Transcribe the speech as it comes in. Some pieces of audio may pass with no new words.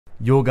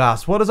Yo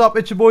guys, what is up?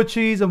 It's your boy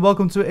Cheese and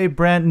welcome to a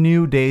brand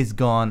new Days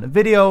Gone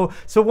video.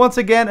 So once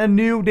again, a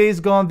new Days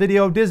Gone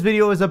video. This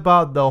video is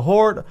about the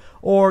Horde,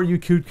 or you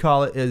could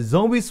call it a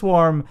zombie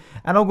swarm,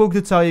 and I'm going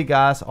to tell you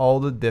guys all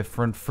the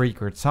different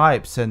freaker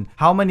types and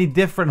how many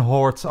different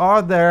hordes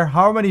are there,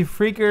 how many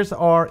freakers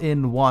are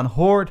in one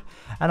horde,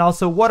 and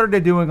also what are they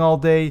doing all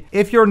day.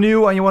 If you're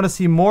new and you want to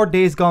see more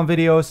Days Gone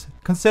videos,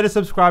 consider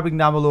subscribing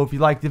down below if you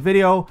like the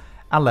video,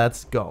 and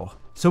let's go.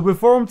 So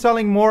before I'm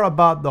telling more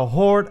about the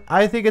Horde,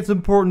 I think it's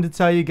important to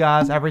tell you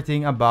guys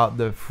everything about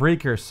the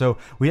freakers. So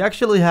we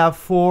actually have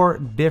 4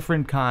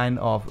 different kind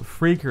of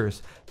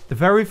freakers. The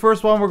very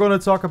first one we're going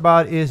to talk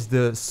about is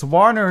the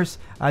Swarners.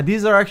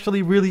 These are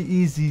actually really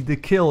easy to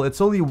kill. It's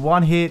only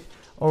one hit,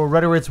 or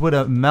whether it's with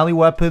a melee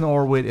weapon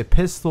or with a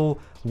pistol,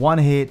 one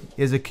hit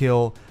is a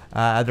kill.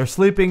 They're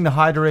sleeping, they're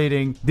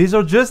hydrating. These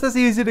are just as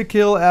easy to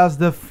kill as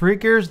the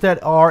freakers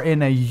that are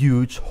in a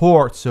huge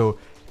horde. So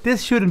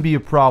this shouldn't be a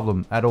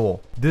problem at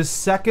all. The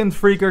second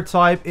freaker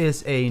type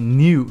is a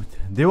nude.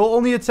 They will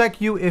only attack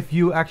you if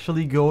you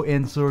actually go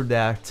into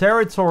their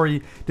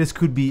territory. This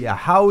could be a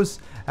house.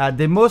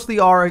 They mostly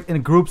are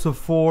in groups of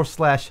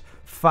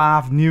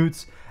 4/5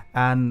 nudes.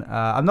 And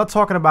I'm not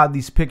talking about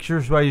these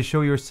pictures where you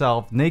show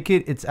yourself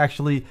naked. It's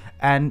actually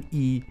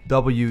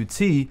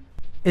NEWT.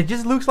 It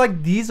just looks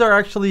like these are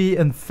actually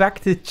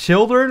infected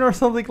children or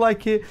something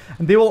like it.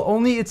 And they will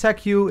only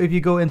attack you if you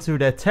go into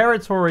their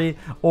territory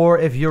or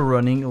if you're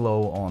running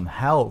low on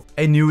health.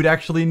 A nude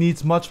actually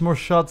needs much more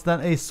shots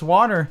than a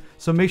Swarner,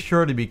 so make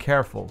sure to be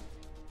careful.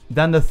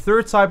 Then the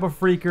third type of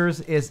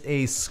freakers is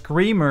a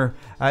screamer.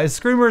 A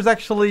screamer is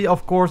actually,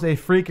 of course, a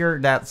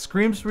freaker that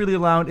screams really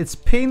loud. It's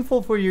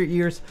painful for your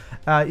ears.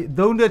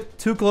 Don't get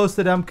too close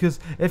to them, because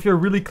if you're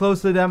really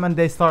close to them and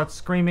they start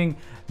screaming,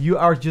 you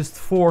are just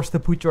forced to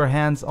put your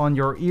hands on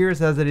your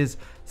ears, as it is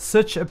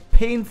such a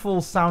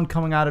painful sound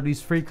coming out of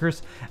these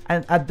freakers.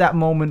 And at that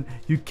moment,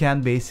 you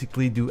can't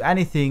basically do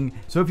anything.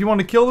 So if you want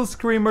to kill the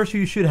screamers,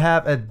 you should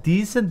have a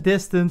decent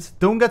distance.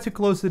 Don't get too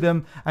close to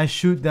them and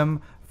shoot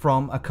them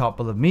from a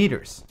couple of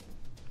meters.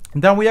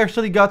 And then we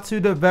actually got to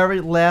the very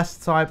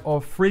last type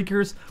of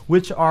freakers,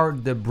 which are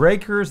the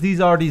breakers.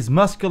 These are these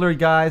muscular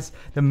guys,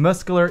 the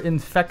muscular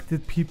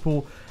infected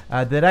people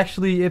that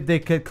actually, if they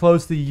get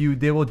close to you,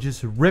 they will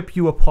just rip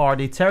you apart.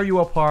 They tear you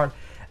apart.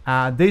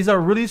 These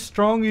are really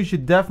strong. You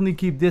should definitely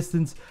keep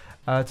distance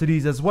to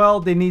these as well.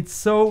 They need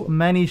so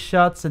many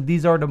shots, and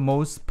these are the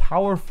most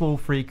powerful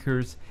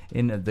freakers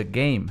in the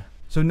game.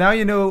 So now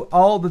you know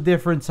all the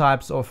different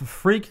types of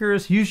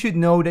freakers. You should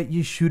know that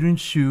you shouldn't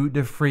shoot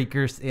the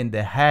freakers in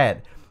the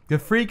head. The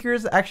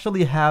freakers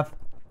actually have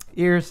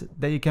ears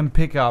that you can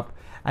pick up,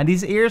 and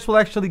these ears will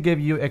actually give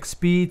you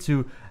XP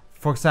to,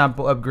 for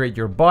example, upgrade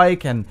your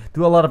bike and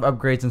do a lot of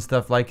upgrades and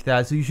stuff like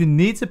that. So you should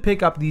need to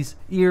pick up these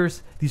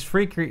ears, these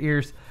freaker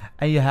ears,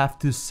 and you have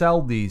to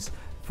sell these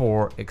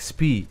for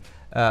XP.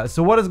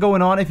 So what is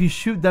going on? If you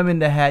shoot them in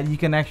the head, you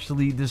can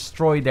actually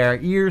destroy their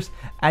ears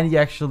and you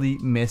actually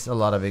miss a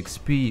lot of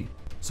XP.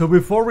 So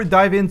before we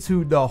dive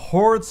into the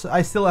hordes,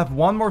 I still have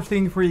one more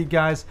thing for you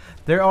guys.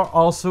 There are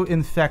also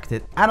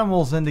infected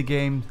animals in the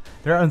game.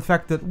 There are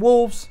infected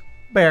wolves,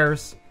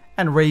 bears,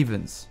 and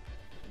ravens.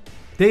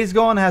 Days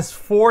Gone has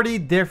 40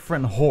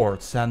 different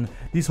hordes, and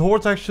these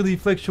hordes actually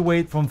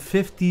fluctuate from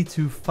 50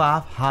 to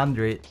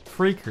 500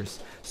 freakers.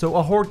 So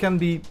a horde can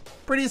be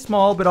pretty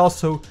small but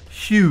also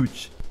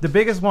huge. The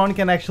biggest one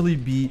can actually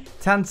be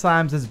 10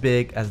 times as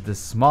big as the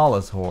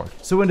smallest horde.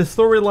 So in the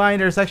storyline,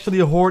 there's actually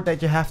a horde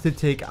that you have to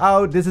take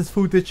out. This is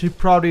footage you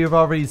probably have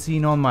already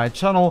seen on my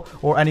channel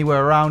or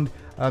anywhere around,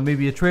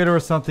 maybe a trailer or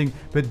something.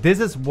 But this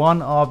is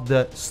one of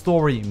the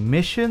story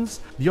missions.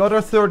 The other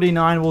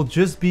 39 will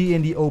just be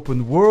in the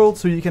open world,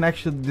 so you can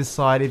actually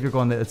decide if you're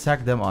going to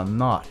attack them or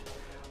not.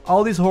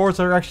 All these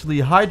hordes are actually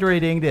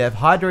hydrating. They have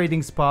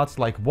hydrating spots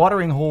like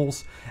watering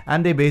holes,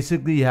 and they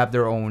basically have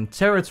their own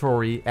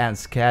territory and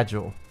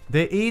schedule.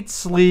 They eat,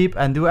 sleep,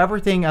 and do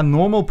everything a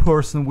normal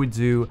person would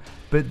do,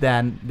 but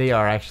then they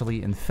are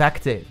actually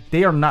infected.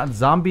 They are not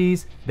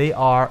zombies, they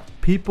are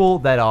people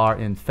that are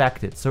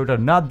infected. So they're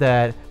not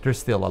dead, they're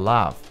still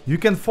alive. You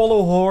can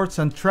follow hordes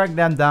and track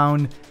them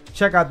down,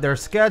 check out their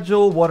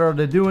schedule, what are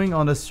they doing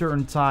on a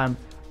certain time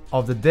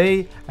of the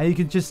day, and you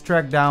can just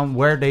track down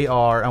where they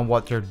are and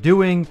what they're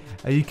doing.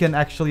 You can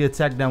actually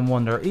attack them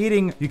when they're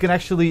eating, you can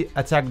actually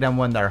attack them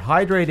when they're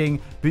hydrating,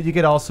 but you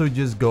can also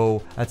just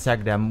go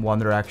attack them when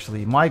they're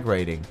actually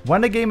migrating.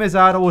 When the game is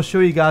out, I will show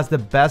you guys the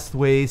best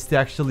ways to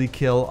actually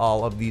kill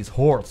all of these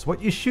hordes.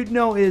 What you should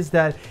know is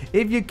that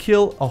if you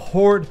kill a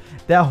horde,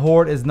 that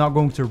horde is not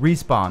going to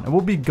respawn. It will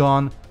be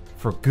gone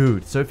for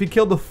good. So if you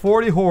kill the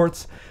 40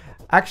 hordes,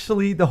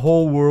 actually the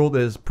whole world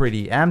is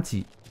pretty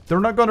empty. They're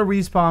not going to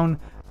respawn.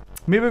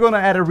 Maybe we're gonna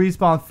add a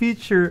respawn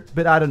feature,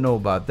 but I don't know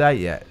about that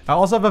yet. I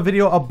also have a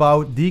video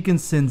about Deacon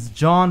Sin's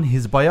John,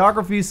 his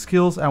biography,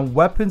 skills, and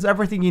weapons.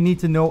 Everything you need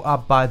to know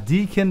about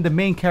Deacon, the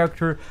main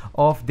character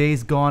of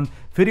Days Gone.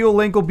 Video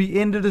link will be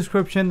in the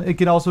description. You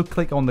can also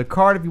click on the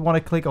card if you want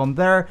to click on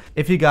there.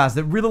 If you guys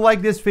that really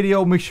like this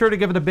video, make sure to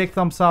give it a big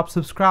thumbs up.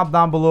 Subscribe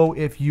down below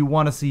if you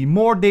want to see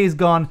more Days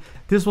Gone.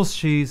 This was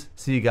Cheese.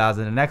 See you guys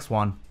in the next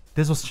one.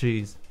 This was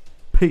Cheese.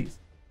 Peace.